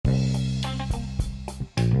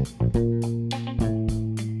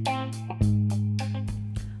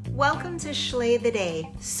Welcome to Schley the Day.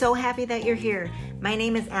 So happy that you're here. My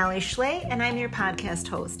name is Allie Schley, and I'm your podcast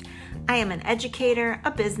host. I am an educator,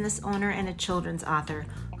 a business owner, and a children's author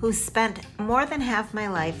who spent more than half my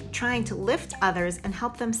life trying to lift others and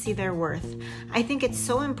help them see their worth. I think it's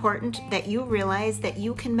so important that you realize that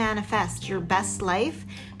you can manifest your best life,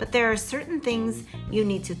 but there are certain things you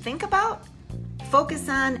need to think about, focus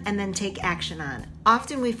on, and then take action on.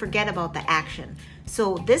 Often we forget about the action.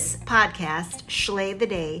 So this podcast, Schley the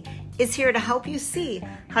Day, is here to help you see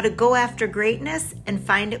how to go after greatness and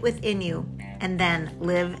find it within you, and then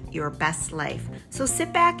live your best life. So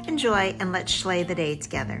sit back, enjoy, and let's Schley the Day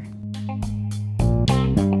together.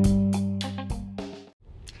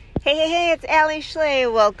 Hey, it's Allie Schley.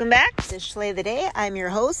 Welcome back to Schley the Day. I'm your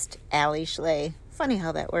host, Allie Schley. Funny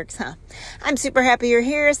how that works, huh? I'm super happy you're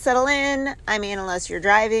here. Settle in. I mean, unless you're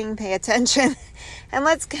driving, pay attention, and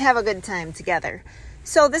let's have a good time together.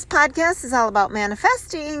 So this podcast is all about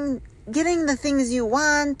manifesting, getting the things you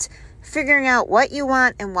want, figuring out what you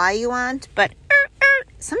want and why you want. But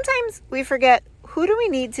sometimes we forget, who do we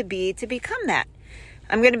need to be to become that?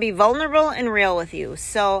 I'm going to be vulnerable and real with you.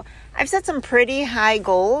 So I've set some pretty high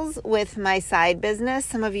goals with my side business.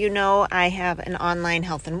 Some of you know I have an online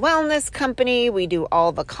health and wellness company. We do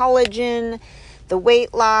all the collagen, the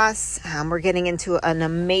weight loss. We're getting into an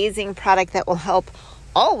amazing product that will help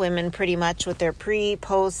all women pretty much with their pre,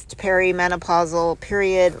 post, perimenopausal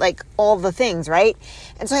period, like all the things, right?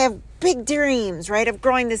 And so I have big dreams, right, of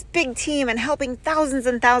growing this big team and helping thousands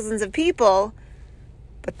and thousands of people.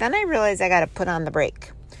 But then I realized I got to put on the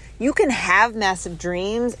brake. You can have massive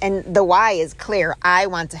dreams, and the why is clear. I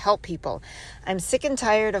want to help people. I'm sick and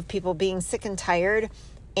tired of people being sick and tired.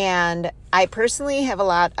 And I personally have a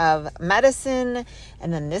lot of medicine,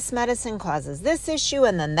 and then this medicine causes this issue,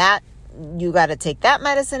 and then that, you got to take that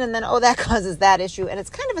medicine, and then, that causes that issue. And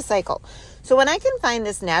it's kind of a cycle. So when I can find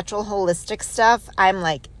this natural, holistic stuff, I'm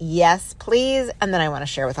like, yes, please. And then I want to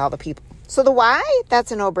share with all the people. So the why,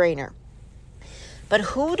 that's a no-brainer. But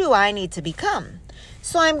who do I need to become?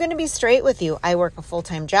 So I'm going to be straight with you. I work a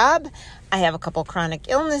full-time job. I have a couple chronic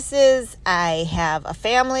illnesses. I have a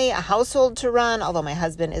family, a household to run, although my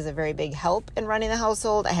husband is a very big help in running the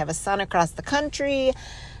household. I have a son across the country.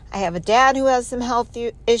 I have a dad who has some health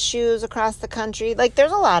issues across the country. Like,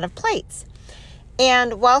 there's a lot of plates.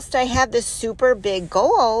 And whilst I had this super big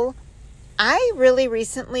goal, I really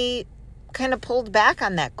recently kind of pulled back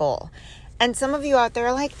on that goal. And some of you out there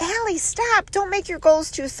are like, Allie, stop. Don't make your goals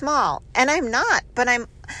too small. And I'm not, but I'm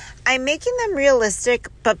making them realistic,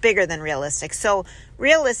 but bigger than realistic. So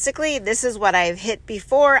realistically, this is what I've hit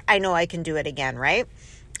before. I know I can do it again, right?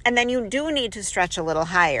 And then you do need to stretch a little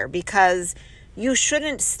higher, because you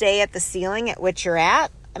shouldn't stay at the ceiling at which you're at.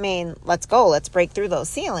 I mean, let's go. Let's break through those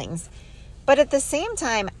ceilings. But at the same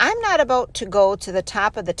time, I'm not about to go to the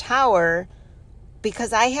top of the tower,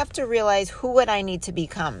 because I have to realize who would I need to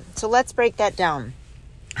become. So let's break that down.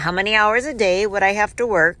 How many hours a day would I have to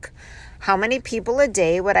work? How many people a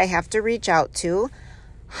day would I have to reach out to?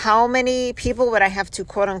 How many people would I have to,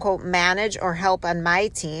 quote unquote, manage or help on my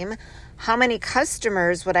team? How many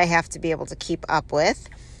customers would I have to be able to keep up with?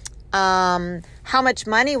 How much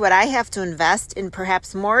money would I have to invest in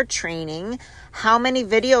perhaps more training? How many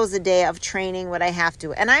videos a day of training would I have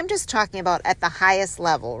to? And I'm just talking about at the highest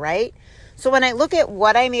level, right? So when I look at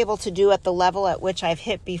what I'm able to do at the level at which I've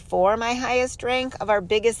hit before my highest rank of our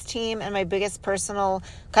biggest team and my biggest personal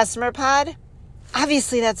customer pod,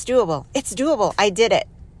 obviously that's doable. It's doable. I did it.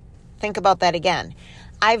 Think about that again.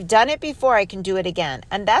 I've done it before. I can do it again.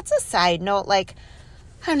 And that's a side note. Like,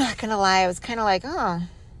 I'm not going to lie. I was kind of like,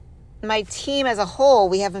 my team as a whole,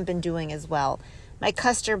 we haven't been doing as well. My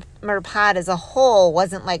customer pod as a whole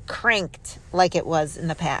wasn't like cranked like it was in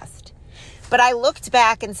the past. But I looked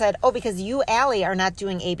back and said, because you, Allie, are not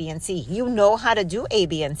doing A, B, and C. You know how to do A,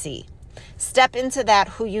 B, and C. Step into that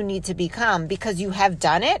who you need to become, because you have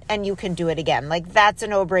done it and you can do it again. Like, that's a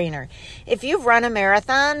no-brainer. If you've run a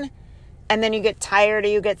marathon and then you get tired or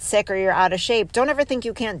you get sick or you're out of shape, don't ever think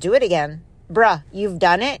you can't do it again. Bruh, you've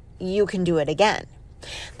done it. You can do it again.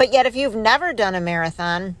 But yet if you've never done a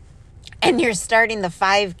marathon and you're starting the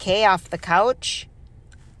 5K off the couch,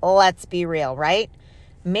 let's be real, right?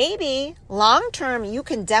 Maybe long-term, you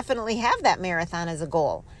can definitely have that marathon as a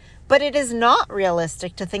goal, but it is not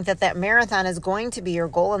realistic to think that that marathon is going to be your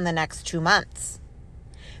goal in the next 2 months.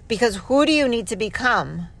 Because who do you need to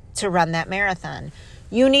become to run that marathon?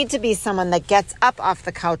 You need to be someone that gets up off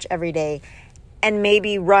the couch every day and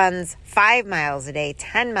maybe runs 5 miles a day,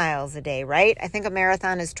 10 miles a day, right? I think a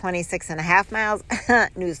marathon is 26.5 miles.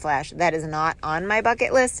 Newsflash, that is not on my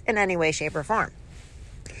bucket list in any way, shape, or form.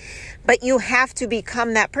 But you have to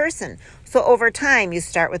become that person. So over time, you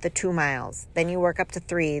start with the 2 miles, then you work up to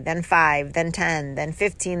 3, then 5, then 10, then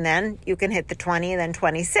 15, then you can hit the 20, then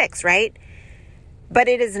 26, right? But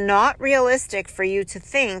it is not realistic for you to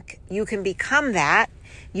think you can become that,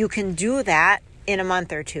 you can do that in a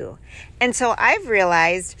month or two. And so I've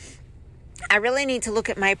realized I really need to look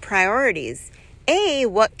at my priorities.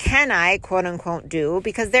 What can I, quote unquote, do?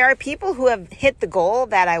 Because there are people who have hit the goal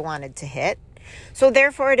that I wanted to hit. So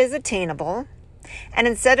therefore it is attainable. And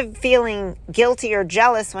instead of feeling guilty or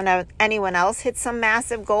jealous when anyone else hits some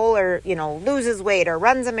massive goal or, loses weight or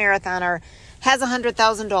runs a marathon or has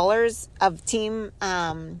 $100,000 of team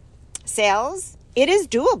sales, it is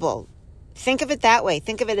doable. Think of it that way.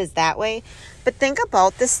 Think of it as that way. But think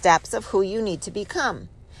about the steps of who you need to become.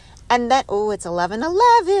 And that, it's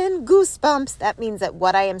 11:11, goosebumps. That means that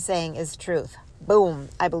what I am saying is truth. Boom.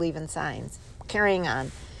 I believe in signs. Carrying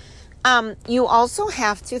on. You also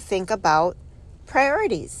have to think about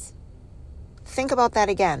priorities. Think about that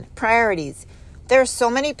again. Priorities. There are so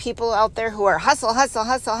many people out there who are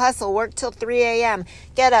hustle, work till 3 a.m.,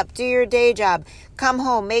 get up, do your day job, come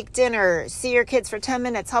home, make dinner, see your kids for 10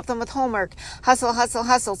 minutes, help them with homework, hustle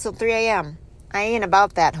till 3 a.m. I ain't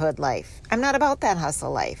about that hood life. I'm not about that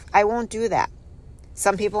hustle life. I won't do that.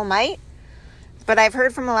 Some people might, but I've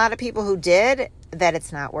heard from a lot of people who did that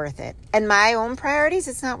it's not worth it. And my own priorities,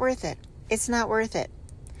 it's not worth it. It's not worth it.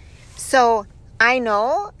 So I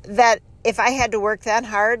know that if I had to work that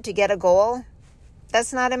hard to get a goal,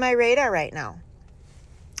 that's not in my radar right now.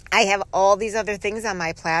 I have all these other things on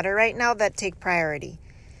my platter right now that take priority.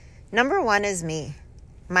 Number one is me,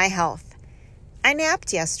 my health. I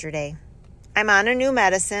napped yesterday. I'm on a new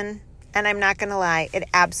medicine, and I'm not going to lie, it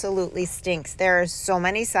absolutely stinks. There are so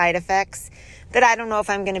many side effects that I don't know if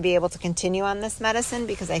I'm going to be able to continue on this medicine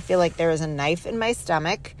because I feel like there is a knife in my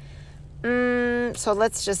stomach. So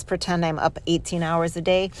let's just pretend I'm up 18 hours a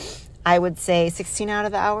day. I would say 16 out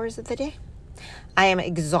of the hours of the day. I am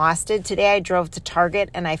exhausted. Today I drove to Target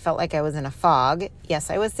and I felt like I was in a fog.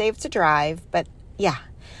 Yes, I was safe to drive, but yeah.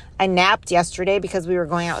 I napped yesterday because we were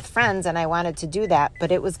going out with friends and I wanted to do that,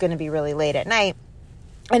 but it was going to be really late at night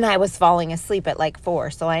and I was falling asleep at like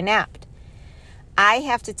 4, so I napped. I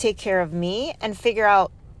have to take care of me and figure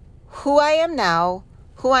out who I am now,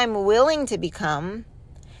 who I'm willing to become,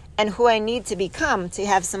 and who I need to become to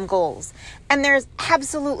have some goals. And there's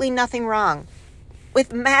absolutely nothing wrong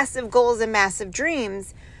with massive goals and massive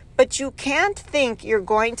dreams, but you can't think you're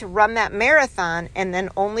going to run that marathon and then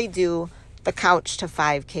only do the couch to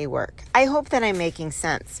 5K work. I hope that I'm making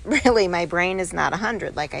sense. Really, my brain is not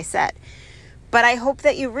 100, like I said. But I hope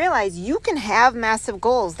that you realize you can have massive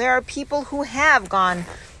goals. There are people who have gone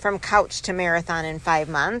from couch to marathon in 5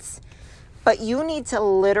 months, but you need to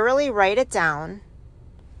literally write it down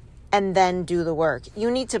and then do the work. You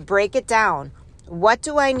need to break it down. What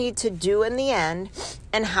do I need to do in the end,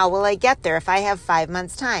 and how will I get there if I have 5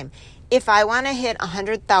 months' time? If I want to hit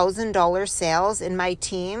 $100,000 sales in my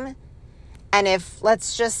team, and if,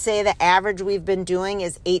 let's just say, the average we've been doing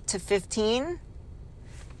is 8 to 15,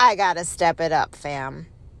 I got to step it up, fam.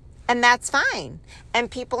 And that's fine.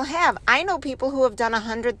 And people have. I know people who have done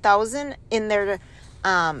 100,000 in their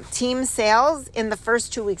team sales in the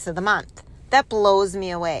first 2 weeks of the month. That blows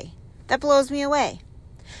me away.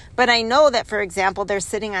 But I know that, for example, they're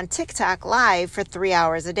sitting on TikTok live for 3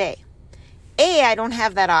 hours a day. A, I don't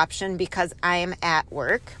have that option because I am at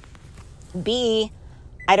work. B,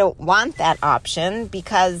 I don't want that option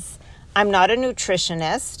because I'm not a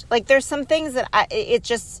nutritionist. Like, there's some things that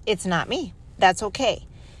it's not me. That's okay.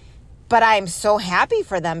 But I'm so happy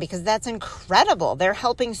for them because that's incredible. They're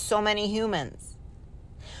helping so many humans.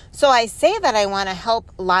 So I say that I want to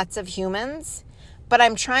help lots of humans, but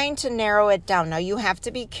I'm trying to narrow it down. Now, you have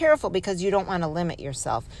to be careful because you don't want to limit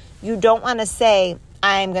yourself. You don't want to say,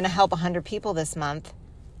 I'm going to help 100 people this month.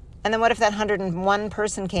 And then what if that 101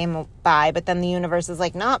 person came by, but then the universe is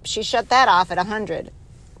like, nope, she shut that off at 100,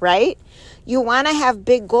 right? You want to have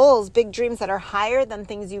big goals, big dreams that are higher than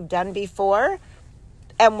things you've done before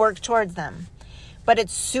and work towards them. But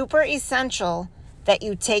it's super essential that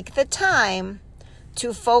you take the time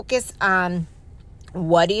to focus on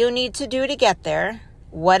what do you need to do to get there?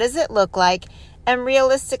 What does it look like? And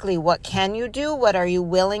realistically, what can you do? What are you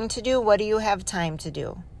willing to do? What do you have time to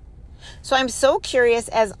do? So I'm so curious,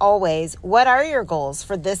 as always, what are your goals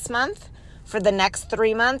for this month, for the next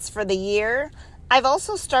 3 months, for the year? I've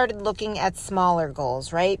also started looking at smaller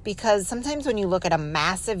goals, right? Because sometimes when you look at a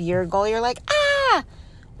massive year goal, you're like,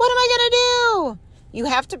 what am I going to do? You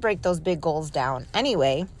have to break those big goals down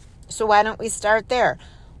anyway. So why don't we start there?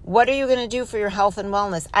 What are you going to do for your health and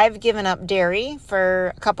wellness? I've given up dairy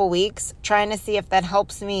for a couple weeks, trying to see if that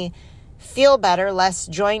helps me feel better, less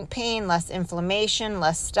joint pain, less inflammation,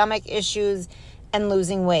 less stomach issues, and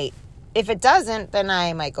losing weight. If it doesn't, then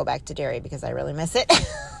I might go back to dairy because I really miss it.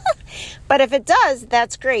 But if it does,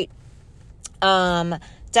 that's great.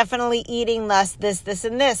 Definitely eating less this,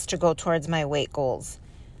 and this to go towards my weight goals.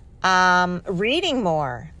 Reading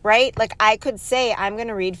more, right? Like I could say I'm going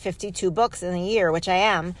to read 52 books in a year, which I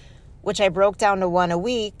am, which I broke down to 1 a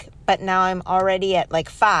week, but now I'm already at like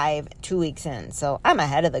 5 2 weeks in. So I'm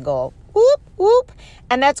ahead of the goal. Whoop, whoop.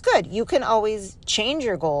 And that's good. You can always change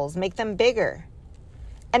your goals, make them bigger.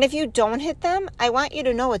 And if you don't hit them, I want you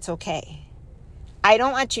to know it's okay. I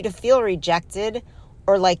don't want you to feel rejected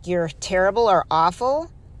or like you're terrible or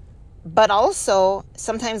awful. But also,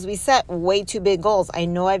 sometimes we set way too big goals. I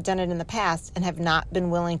know I've done it in the past and have not been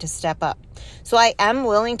willing to step up. So I am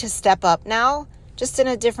willing to step up now, just in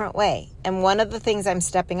a different way. And one of the things I'm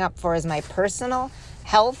stepping up for is my personal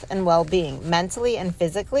health and well-being, mentally and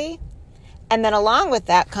physically. And then along with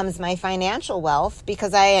that comes my financial wealth,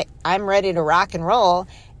 because I'm ready to rock and roll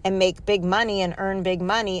and make big money and earn big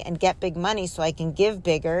money and get big money so I can give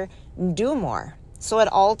bigger and do more. So it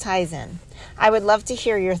all ties in. I would love to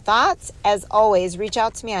hear your thoughts. As always, reach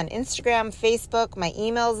out to me on Instagram, Facebook, my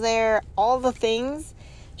email's there, all the things.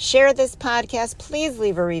 Share this podcast. Please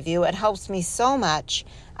leave a review. It helps me so much.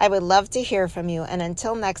 I would love to hear from you. And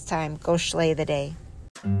until next time, go slay the day.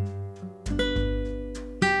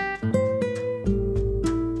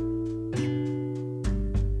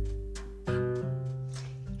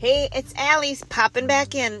 Hey, it's Allie popping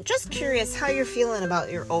back in. Just curious how you're feeling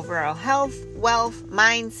about your overall health, wealth,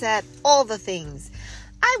 mindset, all the things.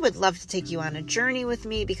 I would love to take you on a journey with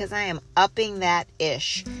me because I am upping that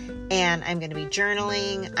ish. And I'm going to be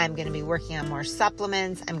journaling. I'm going to be working on more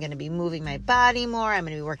supplements. I'm going to be moving my body more. I'm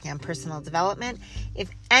going to be working on personal development. If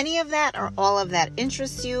any of that or all of that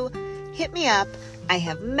interests you, hit me up. I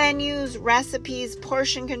have menus, recipes,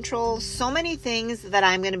 portion control, so many things that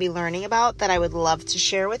I'm going to be learning about that I would love to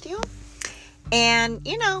share with you. And,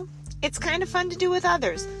 it's kind of fun to do with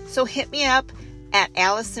others. So hit me up at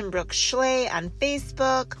Allison Brooks Schley on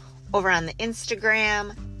Facebook, over on the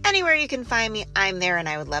Instagram. Anywhere you can find me, I'm there and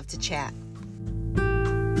I would love to chat.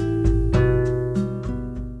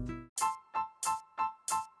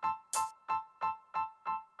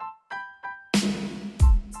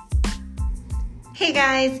 Hey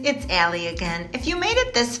guys, it's Allie again. If you made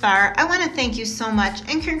it this far, I want to thank you so much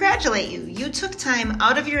and congratulate you. You took time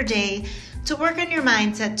out of your day to work on your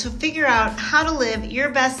mindset to figure out how to live your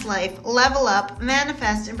best life, level up,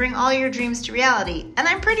 manifest, and bring all your dreams to reality. And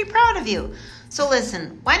I'm pretty proud of you. So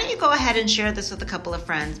listen, why don't you go ahead and share this with a couple of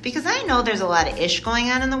friends? Because I know there's a lot of ish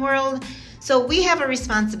going on in the world. So we have a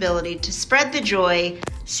responsibility to spread the joy,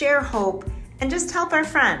 share hope, and just help our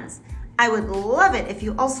friends. I would love it if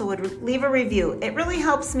you also would leave a review. It really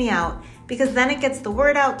helps me out because then it gets the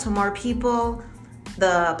word out to more people.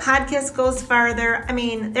 The podcast goes farther. I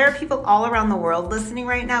mean, there are people all around the world listening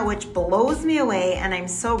right now, which blows me away, and I'm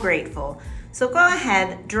so grateful. So go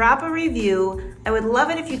ahead, drop a review. I would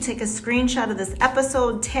love it if you take a screenshot of this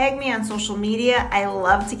episode, tag me on social media. I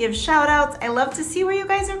love to give shout outs. I love to see where you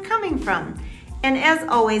guys are coming from. And as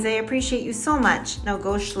always, I appreciate you so much. Now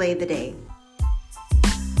go slay the day.